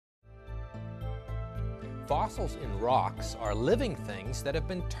Fossils in rocks are living things that have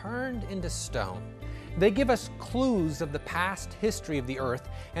been turned into stone. They give us clues of the past history of the Earth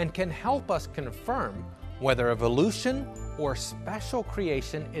and can help us confirm whether evolution or special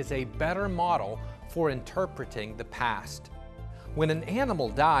creation is a better model for interpreting the past. When an animal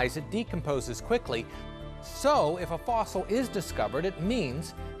dies, it decomposes quickly. So if a fossil is discovered, it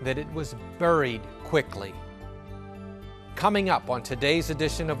means that it was buried quickly. Coming up on today's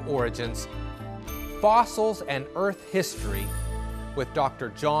edition of Origins, Fossils and Earth History with Dr.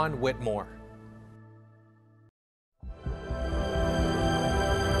 John Whitmore.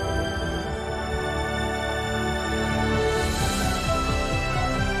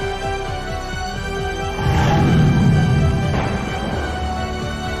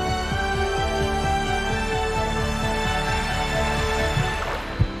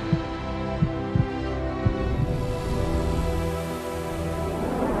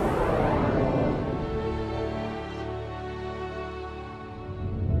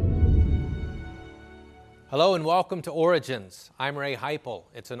 Hello and welcome to Origins. I'm Ray Heiple.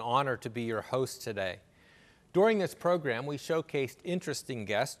 It's an honor to be your host today. During this program, we showcased interesting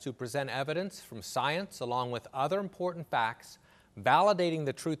guests who present evidence from science along with other important facts validating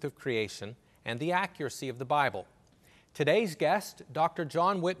the truth of creation and the accuracy of the Bible. Today's guest, Dr.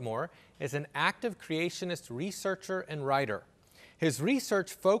 John Whitmore, is an active creationist researcher and writer. His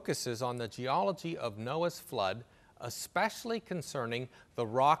research focuses on the geology of Noah's flood, especially concerning the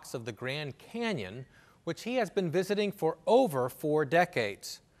rocks of the Grand Canyon, which he has been visiting for over 4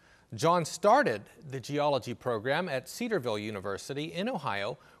 decades. John started the geology program at Cedarville University in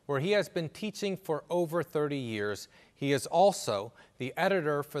Ohio, where he has been teaching for over 30 years. He is also the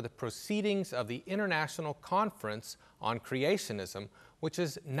editor for the Proceedings of the International Conference on Creationism, which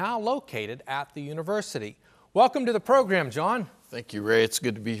is now located at the university. Welcome to the program, John. Thank you, Ray. It's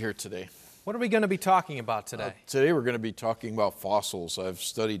good to be here today. What are we going to be talking about today? Today we're going to be talking about fossils. I've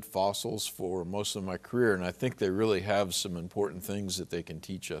studied fossils for most of my career, and I think they really have some important things that they can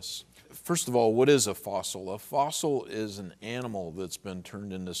teach us. First of all, what is a fossil? A fossil is an animal that's been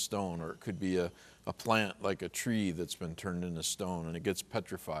turned into stone, or it could be a plant like a tree that's been turned into stone, and it gets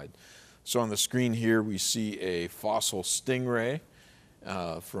petrified. So on the screen here we see a fossil stingray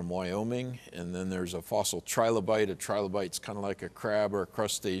from Wyoming, and then there's a fossil trilobite. A trilobite's kind of like a crab or a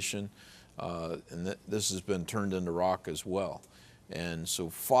crustacean. And this has been turned into rock as well. And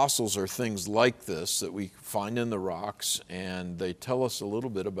so fossils are things like this that we find in the rocks, and they tell us a little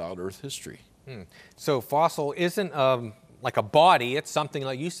bit about Earth history. So fossil isn't like a body, it's something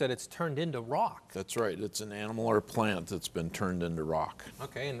like you said, it's turned into rock. That's right, it's an animal or plant that's been turned into rock.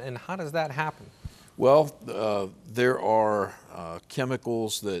 Okay, and how does that happen? Well, there are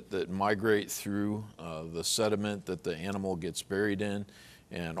chemicals that migrate through the sediment that the animal gets buried in.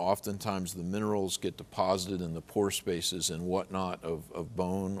 And oftentimes the minerals get deposited in the pore spaces and whatnot of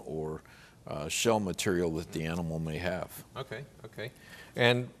bone or shell material that the animal may have. Okay.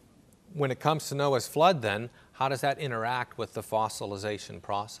 And when it comes to Noah's flood then, how does that interact with the fossilization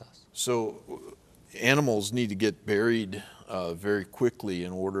process? So animals need to get buried very quickly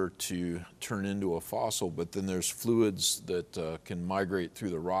in order to turn into a fossil, but then there's fluids that can migrate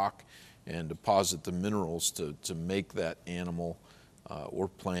through the rock and deposit the minerals to make that animal or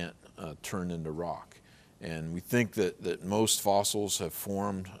plant turn into rock. And we think that most fossils have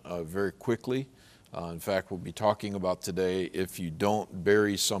formed very quickly. In fact, we'll be talking about today, if you don't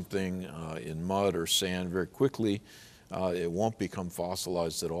bury something in mud or sand very quickly, it won't become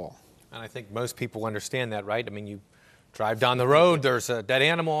fossilized at all. And I think most people understand that, right? I mean, you drive down the road, there's a dead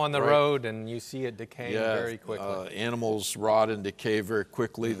animal on the road, and you see it decaying very quickly. Animals rot and decay very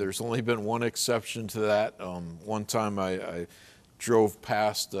quickly. There's only been one exception to that. One time I drove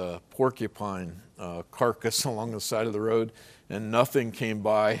past a porcupine carcass along the side of the road, and nothing came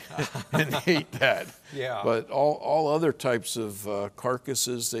by and ate that. Yeah. But all other types of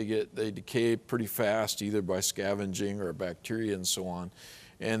carcasses, they decay pretty fast, either by scavenging or bacteria and so on,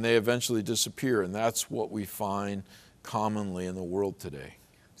 and they eventually disappear, and that's what we find commonly in the world today.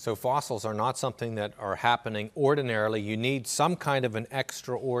 So fossils are not something that are happening ordinarily. You need some kind of an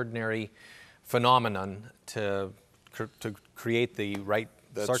extraordinary phenomenon to create the right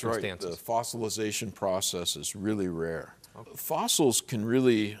circumstances. Right. The fossilization process is really rare. Okay. Fossils can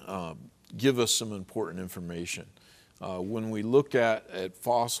really give us some important information. When we look at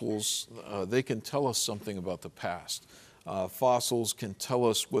fossils, they can tell us something about the past. Fossils can tell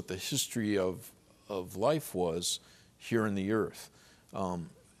us what the history of life was here in the earth.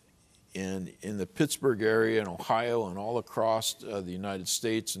 In the Pittsburgh area in Ohio and all across the United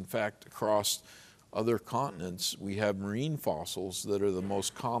States, in fact, across other continents, we have marine fossils that are the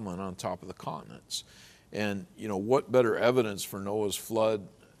most common on top of the continents. And, what better evidence for Noah's flood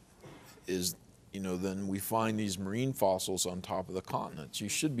is, than we find these marine fossils on top of the continents. You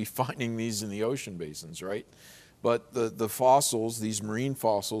should be finding these in the ocean basins, right? But the fossils, these marine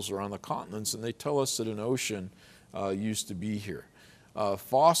fossils, are on the continents, and they tell us that an ocean used to be here.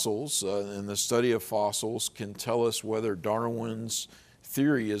 Fossils, and the study of fossils, can tell us whether Darwin's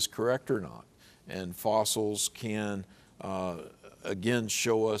theory is correct or not. And fossils can, again,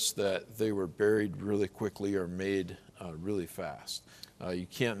 show us that they were buried really quickly or made really fast. You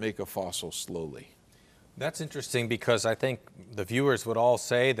can't make a fossil slowly. That's interesting, because I think the viewers would all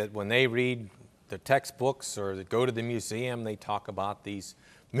say that when they read the textbooks or go to the museum, they talk about these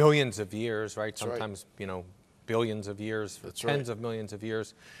millions of years, right? That's Sometimes, billions of years, That's tens right. of millions of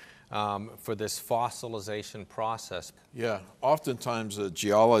years for this fossilization process. Yeah, oftentimes a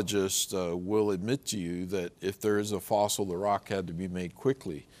geologist will admit to you that if there is a fossil, the rock had to be made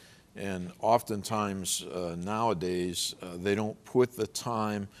quickly. And oftentimes nowadays they don't put the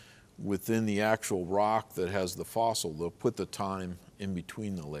time within the actual rock that has the fossil. They'll put the time in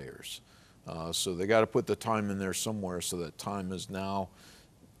between the layers. So they got to put the time in there somewhere, so that time is now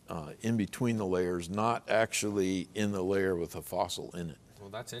in between the layers, not actually in the layer with a fossil in it. Well,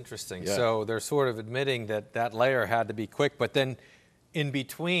 that's interesting. Yeah. So they're sort of admitting that that layer had to be quick, but then in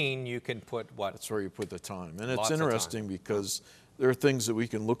between you can put what? That's where you put the time. And Lots it's of time. interesting because there are things that we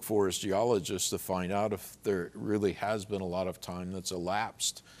can look for as geologists to find out if there really has been a lot of time that's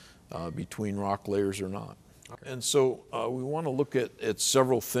elapsed between rock layers or not. Okay. And so we want to look at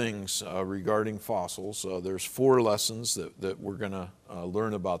several things regarding fossils. There's 4 lessons that we're going to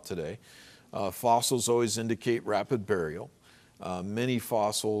learn about today. Fossils always indicate rapid burial. Many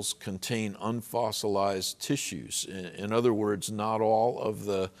fossils contain unfossilized tissues. In other words, not all of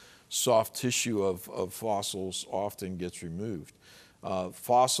the soft tissue of fossils often gets removed.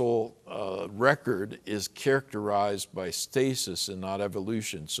 Fossil record is characterized by stasis and not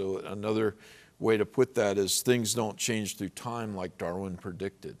evolution. So another way to put that is things don't change through time like Darwin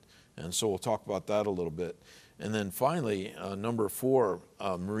predicted. And so we'll talk about that a little bit. And then finally, number 4,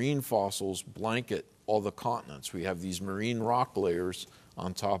 marine fossils blanket all the continents. We have these marine rock layers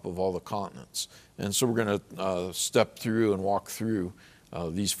on top of all the continents. And so we're going to step through and walk through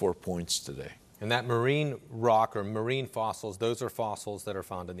these 4 points today. And that marine rock or marine fossils, those are fossils that are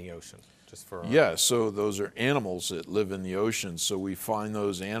found in the ocean, just for Yeah, so those are animals that live in the ocean. So we find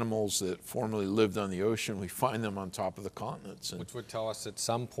those animals that formerly lived on the ocean, we find them on top of the continents. And which would tell us at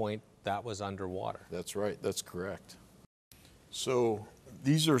some point that was underwater. that's right, that's correct. So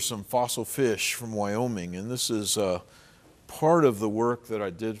these are some fossil fish from Wyoming, and this is part of the work that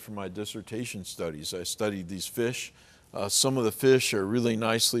I did for my dissertation studies. I studied these fish. Some of the fish are really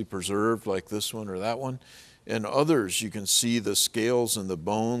nicely preserved, like this one or that one. And others, you can see the scales and the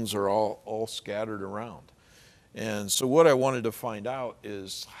bones are all scattered around. And so what I wanted to find out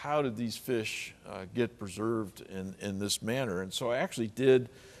is, how did these fish get preserved in this manner? And so I actually did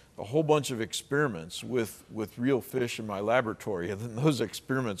a whole bunch of experiments with real fish in my laboratory, and then those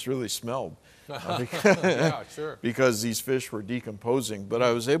experiments really smelled. Yeah, sure. Because these fish were decomposing. But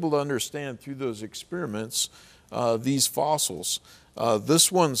I was able to understand through those experiments these fossils. This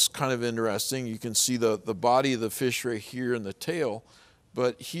one's kind of interesting. You can see the body of the fish right here and the tail,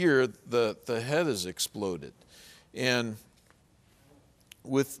 but here the head is exploded. And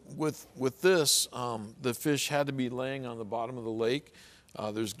with this, the fish had to be laying on the bottom of the lake.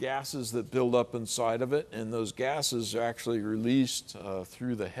 There's gases that build up inside of it, and those gases are actually released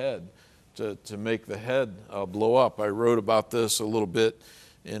through the head to make the head blow up. I wrote about this a little bit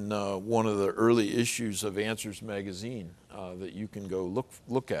in one of the early issues of Answers magazine that you can go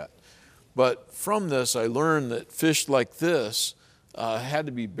look at. But from this, I learned that fish like this had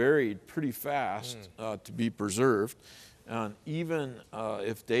to be buried pretty fast to be preserved. And even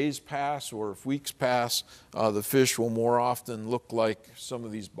if days pass or if weeks pass, the fish will more often look like some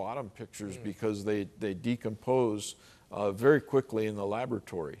of these bottom pictures because they decompose very quickly in the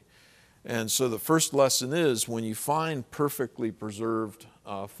laboratory. And so the first lesson is, when you find perfectly preserved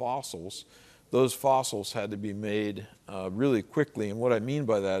fossils, those fossils had to be made really quickly. And what I mean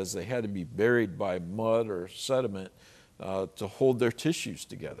by that is they had to be buried by mud or sediment to hold their tissues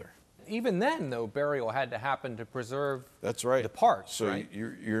together. Even then, though, burial had to happen to preserve That's right. the parts, so right?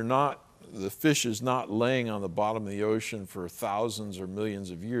 you're not, the fish is not laying on the bottom of the ocean for thousands or millions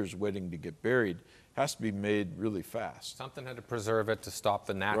of years waiting to get buried. It has to be made really fast. Something had to preserve it to stop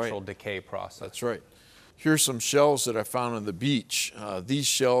the natural decay process. That's right. Here's some shells that I found on the beach. These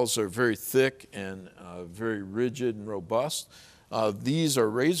shells are very thick and very rigid and robust. These are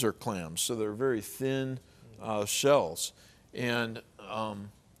razor clams, so they're very thin shells. And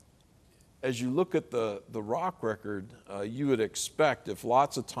as you look at the rock record, you would expect, if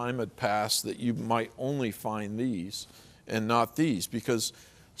lots of time had passed, that you might only find these and not these, because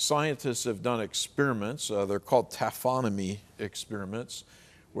scientists have done experiments, they're called taphonomy experiments,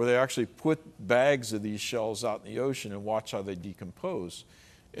 where they actually put bags of these shells out in the ocean and watch how they decompose.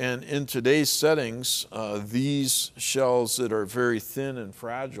 And in today's settings, these shells that are very thin and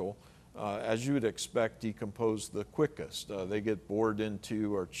fragile, as you would expect, decompose the quickest. They get bored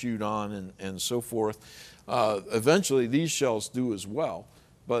into or chewed on and so forth. Eventually, these shells do as well,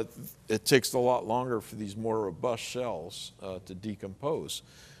 but it takes a lot longer for these more robust shells to decompose.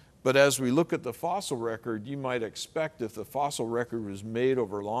 But as we look at the fossil record, you might expect, if the fossil record was made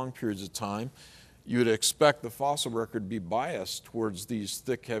over long periods of time, you would expect the fossil record to be biased towards these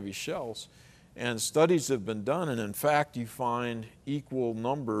thick, heavy shells. And studies have been done, and in fact, you find equal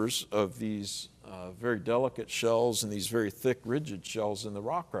numbers of these very delicate shells and these very thick, rigid shells in the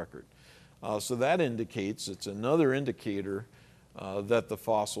rock record. So that indicates, it's another indicator that the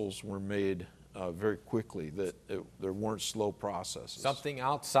fossils were made very quickly, that there weren't slow processes. Something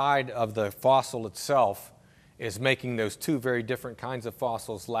outside of the fossil itself is making those two very different kinds of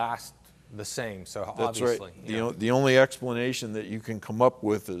fossils last the same, so That's obviously. Right. Yeah. The only explanation that you can come up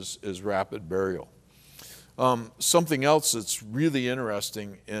with is rapid burial. Something else that's really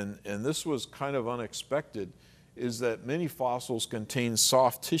interesting, and this was kind of unexpected, is that many fossils contain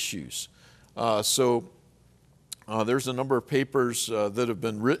soft tissues. There's a number of papers that have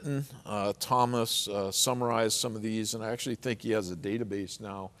been written. Thomas summarized some of these, and I actually think he has a database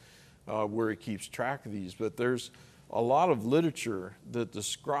now where he keeps track of these. But there's a lot of literature that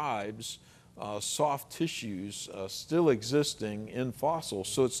describes soft tissues still existing in fossils.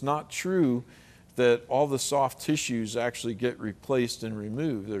 So it's not true that all the soft tissues actually get replaced and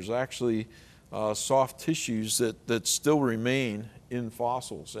removed. There's actually soft tissues that still remain in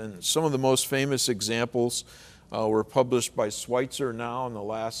fossils. And some of the most famous examples were published by Schweitzer now in the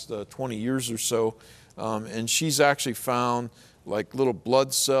last 20 years or so. And she's actually found like little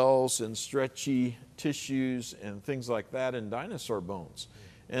blood cells and stretchy tissues and things like that in dinosaur bones.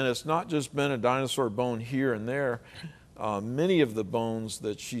 And it's not just been a dinosaur bone here and there. Many of the bones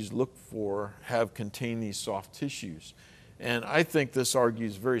that she's looked for have contained these soft tissues. And I think this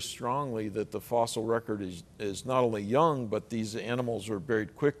argues very strongly that the fossil record is not only young, but these animals were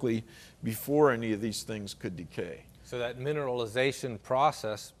buried quickly before any of these things could decay. So that mineralization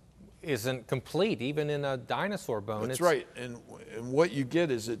process isn't complete, even in a dinosaur bone. That's right. And what you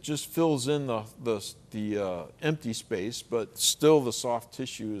get is it just fills in the empty space, but still the soft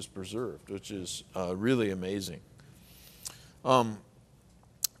tissue is preserved, which is really amazing.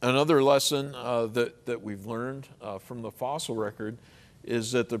 Another lesson that we've learned from the fossil record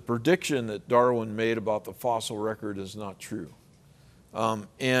is that the prediction that Darwin made about the fossil record is not true.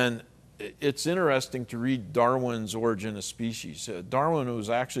 And it's interesting to read Darwin's Origin of Species. Darwin was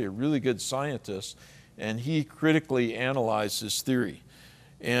actually a really good scientist, and he critically analyzed his theory.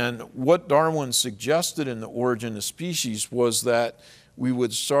 And what Darwin suggested in the Origin of Species was that we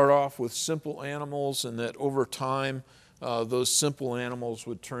would start off with simple animals, and that over time those simple animals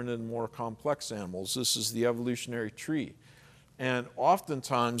would turn into more complex animals. This is the evolutionary tree. And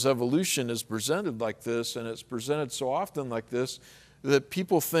oftentimes evolution is presented like this, and it's presented so often like this that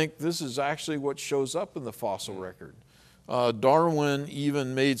people think this is actually what shows up in the fossil record. Darwin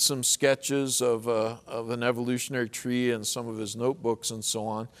even made some sketches of an evolutionary tree in some of his notebooks and so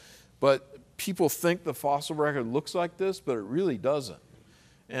on. But people think the fossil record looks like this, but it really doesn't.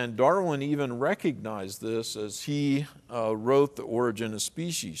 And Darwin even recognized this as he wrote The Origin of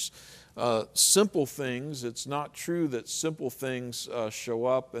Species. Simple things, it's not true that simple things show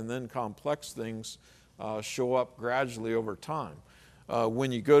up and then complex things show up gradually over time.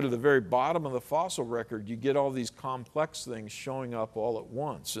 When you go to the very bottom of the fossil record, you get all these complex things showing up all at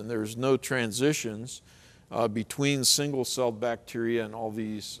once, and there's no transitions between single-celled bacteria and all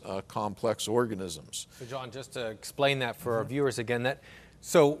these complex organisms. So John, just to explain that for our viewers again,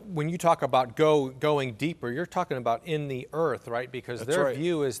 so when you talk about going deeper, you're talking about in the earth, right? Because That's their right.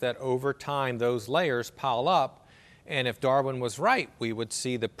 view is that over time those layers pile up, and if Darwin was right, we would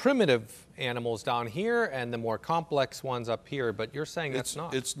see the primitive animals down here and the more complex ones up here, but you're saying that's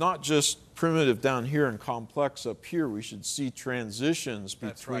not. It's not just primitive down here and complex up here. We should see transitions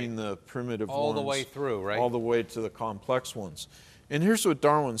between the primitive ones. All the way through, right? All the way to the complex ones. And here's what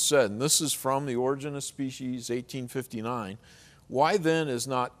Darwin said, and this is from The Origin of Species, 1859. Why then is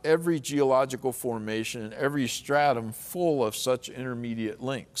not every geological formation and every stratum full of such intermediate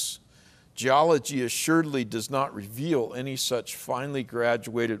links? Geology assuredly does not reveal any such finely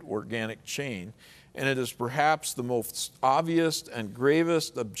graduated organic chain, and it is perhaps the most obvious and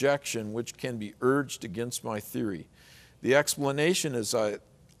gravest objection which can be urged against my theory. The explanation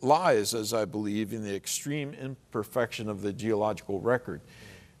lies, as I believe, in the extreme imperfection of the geological record.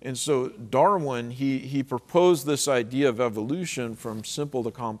 And so Darwin, he proposed this idea of evolution from simple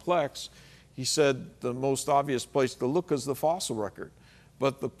to complex. He said the most obvious place to look is the fossil record.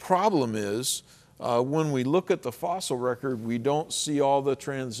 But the problem is, when we look at the fossil record, we don't see all the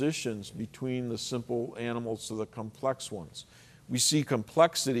transitions between the simple animals to the complex ones. We see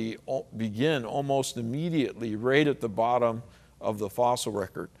complexity begin almost immediately right at the bottom of the fossil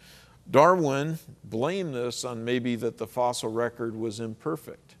record. Darwin blamed this on maybe that the fossil record was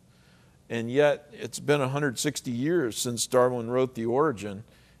imperfect. And yet it's been 160 years since Darwin wrote The Origin,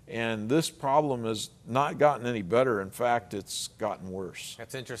 and this problem has not gotten any better. In fact, it's gotten worse.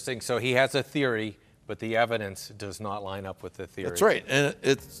 That's interesting. So he has a theory, but the evidence does not line up with the theory. That's right. And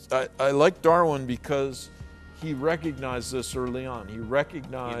I like Darwin because he recognized this early on. He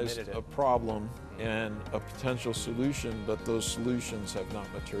recognized a problem and a potential solution, but those solutions have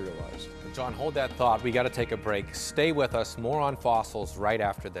not materialized. John, hold that thought. We got to take a break. Stay with us. More on fossils right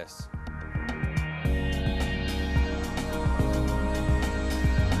after this.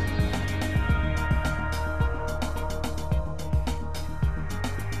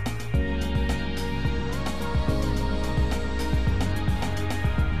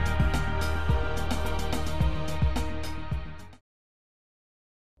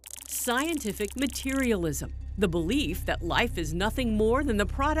 Scientific materialism, the belief that life is nothing more than the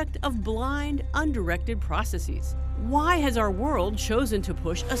product of blind, undirected processes. Why has our world chosen to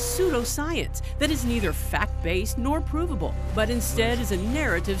push a pseudoscience that is neither fact-based nor provable, but instead is a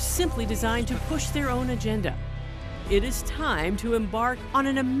narrative simply designed to push their own agenda? It is time to embark on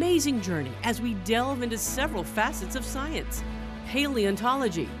an amazing journey as we delve into several facets of science: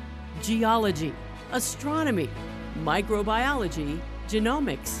 paleontology, geology, astronomy, microbiology,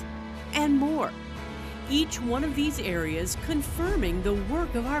 genomics, and more. Each one of these areas confirming the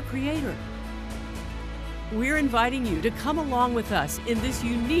work of our Creator. We're inviting you to come along with us in this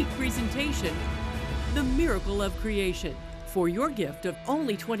unique presentation, The Miracle of Creation, for your gift of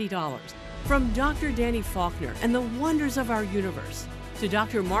only $20. From Dr. Danny Faulkner and the wonders of our universe, to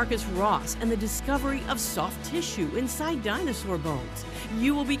Dr. Marcus Ross and the discovery of soft tissue inside dinosaur bones,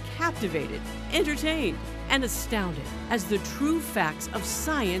 you will be captivated, entertained, and astounded as the true facts of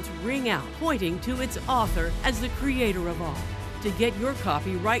science ring out, pointing to its author as the creator of all. To get your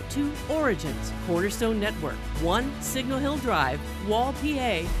copy, write to Origins, Cornerstone Network, 1 Signal Hill Drive, Wall,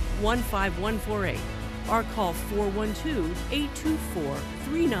 PA 15148, or call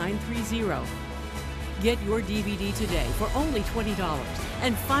 412-824-3930. Get your DVD today for only $20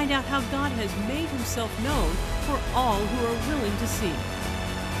 and find out how God has made himself known for all who are willing to see.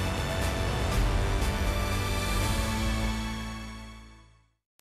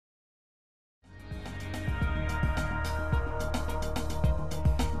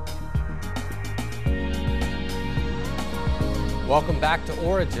 Welcome back to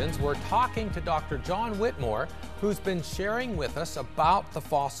Origins. We're talking to Dr. John Whitmore, who's been sharing with us about the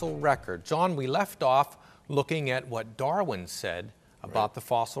fossil record. John, we left off looking at what Darwin said about the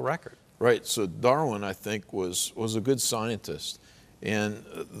fossil record. Right. So Darwin, I think, was a good scientist. And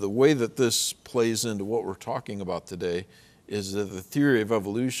the way that this plays into what we're talking about today is that the theory of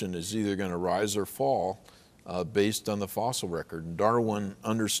evolution is either going to rise or fall based on the fossil record. And Darwin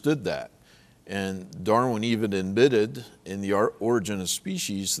understood that. And Darwin even admitted in The Origin of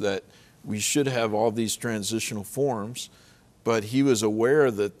Species that we should have all these transitional forms, but he was aware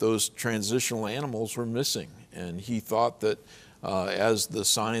that those transitional animals were missing. And he thought that as the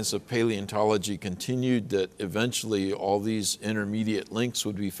science of paleontology continued, that eventually all these intermediate links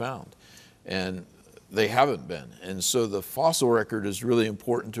would be found. And they haven't been. And so the fossil record is really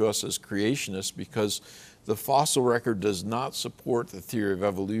important to us as creationists because the fossil record does not support the theory of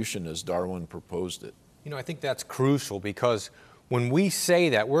evolution as Darwin proposed it. You know, I think that's crucial because when we say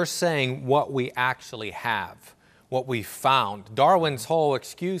that, we're saying what we actually have, what we found. Darwin's whole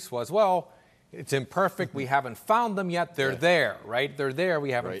excuse was, well, it's imperfect, we haven't found them yet, they're there, right? They're there, we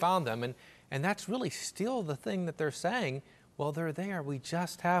haven't found them. And that's really still the thing that they're saying. Well, they're there, we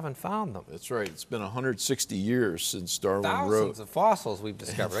just haven't found them. That's right. It's been 160 years since Darwin wrote. Thousands of fossils we've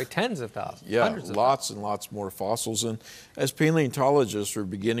discovered, right? Tens of thousands. Yeah, hundreds of lots thousands. and lots more fossils. And as paleontologists, we're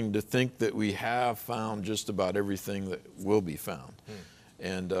beginning to think that we have found just about everything that will be found.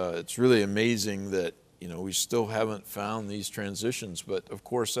 And it's really amazing that, you know, we still haven't found these transitions, but of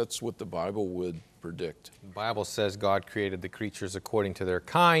course that's what the Bible would predict. The Bible says God created the creatures according to their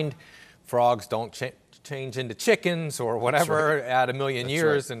kind. Frogs don't change into chickens or whatever, add a million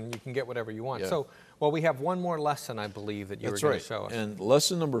years and you can get whatever you want. Yeah. So Well, we have one more lesson, I believe, that you were going to show us. And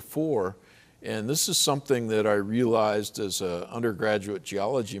lesson number 4, and this is something that I realized as an undergraduate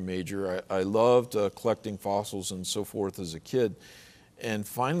geology major. I loved collecting fossils and so forth as a kid. And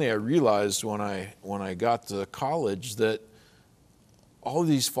finally I realized when I got to college that all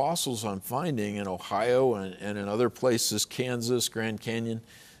these fossils I'm finding in Ohio and in other places, Kansas, Grand Canyon,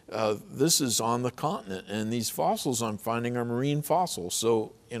 this is on the continent, and these fossils I'm finding are marine fossils.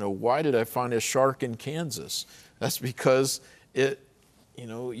 So, why did I find a shark in Kansas? That's because it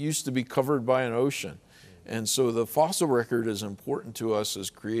used to be covered by an ocean. And so the fossil record is important to us as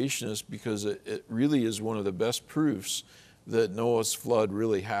creationists because it really is one of the best proofs that Noah's flood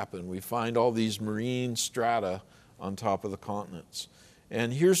really happened. We find all these marine strata on top of the continents.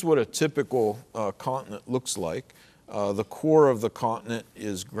 And here's what a typical continent looks like. The core of the continent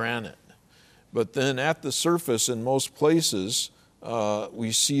is granite. But then at the surface in most places,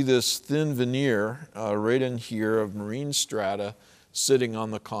 we see this thin veneer right in here of marine strata sitting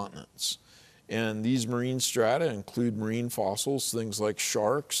on the continents. And these marine strata include marine fossils, things like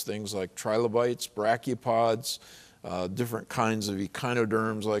sharks, things like trilobites, brachiopods, different kinds of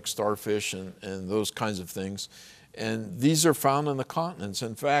echinoderms like starfish and those kinds of things. And these are found on the continents.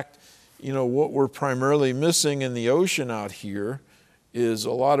 In fact, what we're primarily missing in the ocean out here is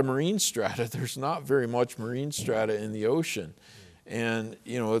a lot of marine strata. There's not very much marine strata in the ocean. And,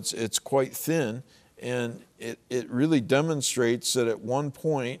 it's quite thin. And it really demonstrates that at one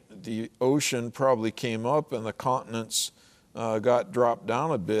point the ocean probably came up and the continents got dropped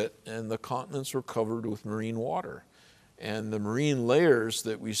down a bit, and the continents were covered with marine water. And the marine layers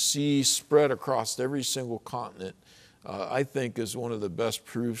that we see spread across every single continent, I think, is one of the best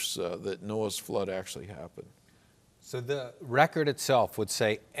proofs that Noah's flood actually happened. So the record itself would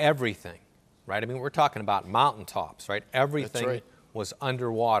say everything, right? I mean, we're talking about mountaintops, right? Everything That's right. was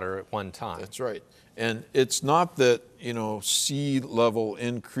underwater at one time. That's right. And it's not that, sea level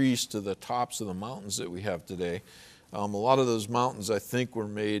increased to the tops of the mountains that we have today. A lot of those mountains, I think, were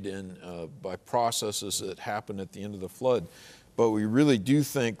made by processes that happened at the end of the flood. But we really do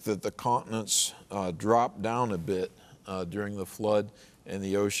think that the continents dropped down a bit during the flood, and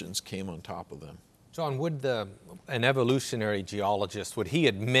the oceans came on top of them. John, would an evolutionary geologist, would he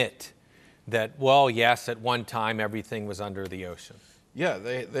admit that, well, yes, at one time everything was under the ocean? Yeah,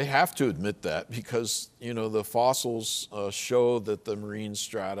 they have to admit that because, the fossils show that the marine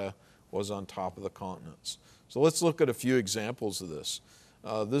strata was on top of the continents. So let's look at a few examples of this.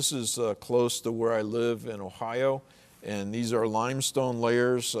 This is close to where I live in Ohio, and these are limestone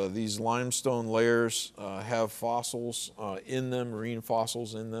layers. These limestone layers have fossils in them, marine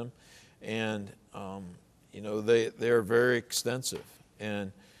fossils in them, and they are very extensive.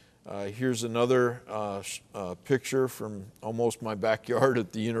 And here's another picture from almost my backyard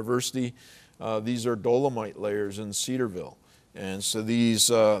at the university. These are dolomite layers in Cedarville. And so these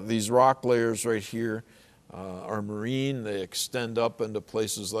rock layers right here are marine. They extend up into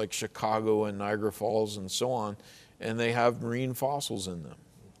places like Chicago and Niagara Falls and so on, and they have marine fossils in them.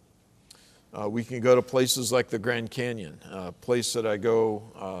 We can go to places like the Grand Canyon, a place that I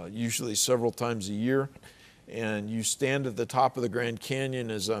go usually several times a year. And you stand at the top of the Grand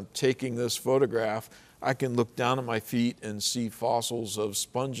Canyon as I'm taking this photograph, I can look down at my feet and see fossils of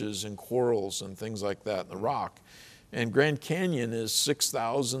sponges and corals and things like that in the rock. And Grand Canyon is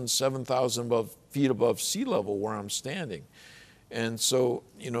 6,000, 7,000 feet above sea level where I'm standing. And so,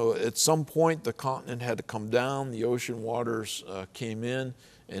 at some point the continent had to come down, the ocean waters came in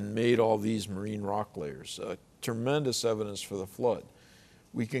and made all these marine rock layers. Tremendous evidence for the flood.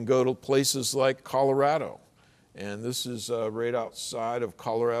 We can go to places like Colorado. And this is right outside of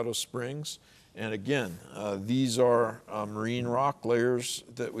Colorado Springs. And again, these are marine rock layers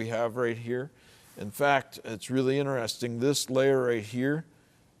that we have right here. In fact, it's really interesting. This layer right here,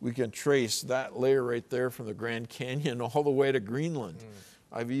 we can trace that layer right there from the Grand Canyon all the way to Greenland.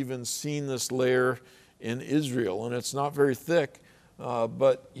 I've even seen this layer in Israel, and it's not very thick,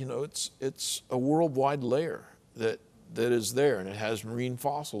 but it's a worldwide layer that is there, and it has marine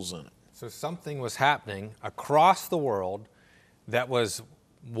fossils in it. So something was happening across the world that was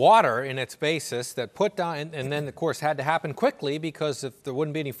water in its basis that put down, and then of course had to happen quickly because if there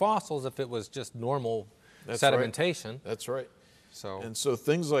wouldn't be any fossils if it was just normal sedimentation. Right. That's right. So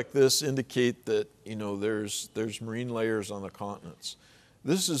things like this indicate that there's marine layers on the continents.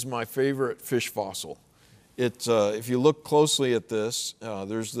 This is my favorite fish fossil. If you look closely at this,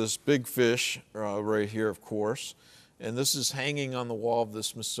 there's this big fish right here, of course. And this is hanging on the wall of the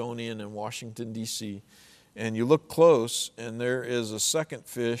Smithsonian in Washington, D.C. And you look close, and there is a second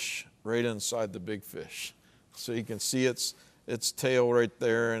fish right inside the big fish. So you can see it's its tail right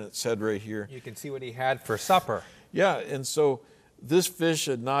there and its head right here. You can see what he had for supper. Yeah, and so this fish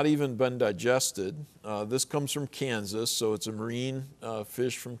had not even been digested. This comes from Kansas, so it's a marine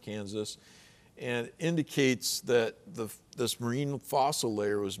fish from Kansas, and indicates that this marine fossil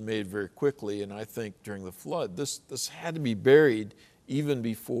layer was made very quickly, and I think during the flood. This had to be buried even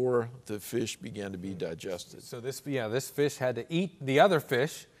before the fish began to be digested. So this fish had to eat the other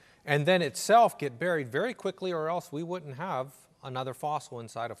fish and then itself get buried very quickly, or else we wouldn't have another fossil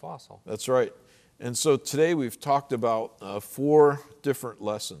inside a fossil. That's right. And so today we've talked about 4 different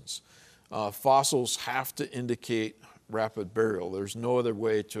lessons. Fossils have to indicate rapid burial. There's no other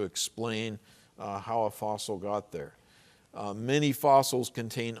way to explain how a fossil got there. Many fossils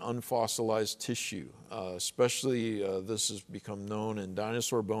contain unfossilized tissue, especially this has become known in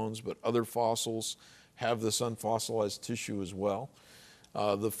dinosaur bones, but other fossils have this unfossilized tissue as well.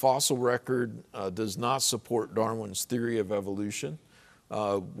 The fossil record does not support Darwin's theory of evolution.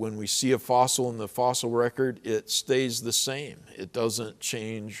 When we see a fossil in the fossil record, it stays the same. It doesn't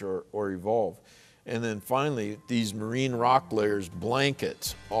change or evolve. And then finally, these marine rock layers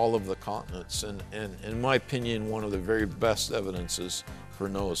blanket all of the continents, and in my opinion, one of the very best evidences for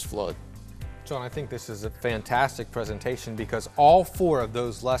Noah's flood. John, I think this is a fantastic presentation because all 4 of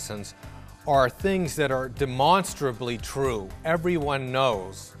those lessons are things that are demonstrably true. Everyone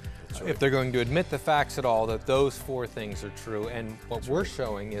knows, right, if they're going to admit the facts at all, that those 4 things are true. And what we're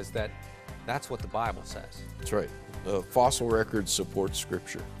showing is that that's what the Bible says. That's right. The fossil record supports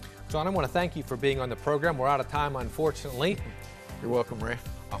Scripture. John, I want to thank you for being on the program. We're out of time, unfortunately. You're welcome, Ray.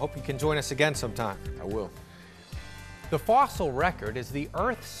 I hope you can join us again sometime. I will. The fossil record is the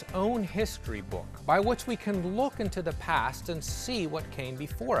Earth's own history book by which we can look into the past and see what came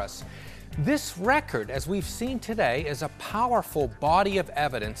before us. This record, as we've seen today, is a powerful body of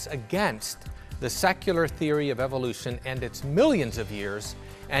evidence against the secular theory of evolution and its millions of years,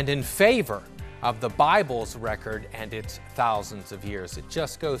 and in favor of the Bible's record and its thousands of years. It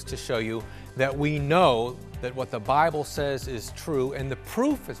just goes to show you that we know that what the Bible says is true, and the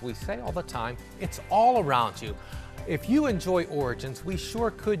proof, as we say all the time, it's all around you. If you enjoy Origins, we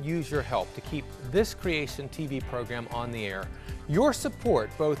sure could use your help to keep this Creation TV program on the air. Your support,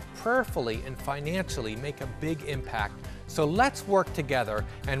 both prayerfully and financially, make a big impact. So let's work together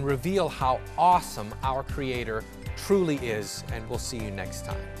and reveal how awesome our Creator truly is, and we'll see you next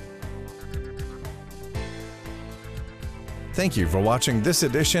time. Thank you for watching this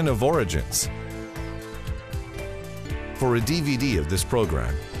edition of Origins. For a DVD of this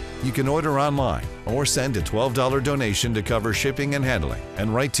program, you can order online or send a $12 donation to cover shipping and handling,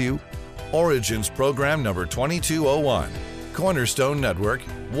 and write to Origins Program Number 2201, Cornerstone Network,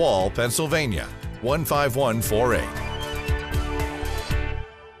 Wall, Pennsylvania, 15148.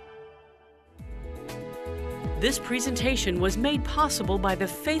 This presentation was made possible by the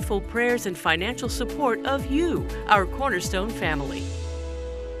faithful prayers and financial support of you, our Cornerstone family.